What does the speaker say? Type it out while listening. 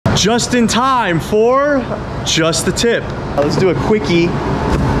just in time for just the tip. Let's do a quickie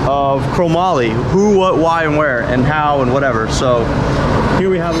of chromoly, who, what, why, and where, and how, and whatever. So here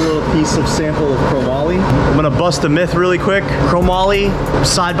we have a little piece of sample of chromoly. I'm gonna bust a myth really quick. Chromoly,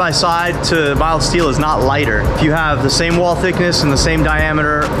 side by side to mild steel, is not lighter. If you have the same wall thickness and the same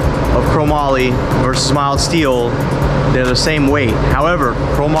diameter of chromoly versus mild steel, they're the same weight. However,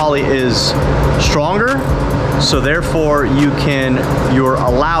 chromoly is stronger, so therefore you're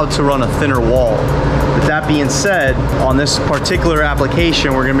allowed to run a thinner wall. With that being said, on this particular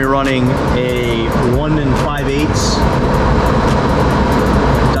application, we're gonna be running a 1 5/8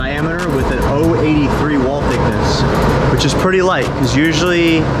 diameter with an 0.83 wall thickness, which is pretty light, because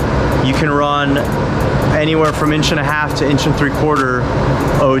usually you can run anywhere from 1.5 to 1.75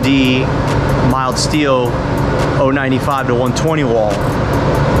 OD mild steel 0.95 to 120 wall.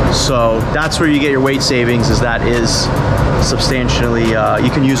 So that's where you get your weight savings, is that is substantially, you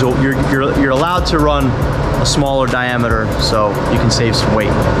can use, you're allowed to run a smaller diameter, so you can save some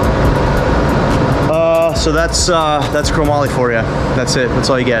weight. So that's chromoly for you. That's it, that's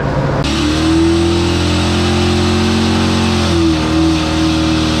all you get.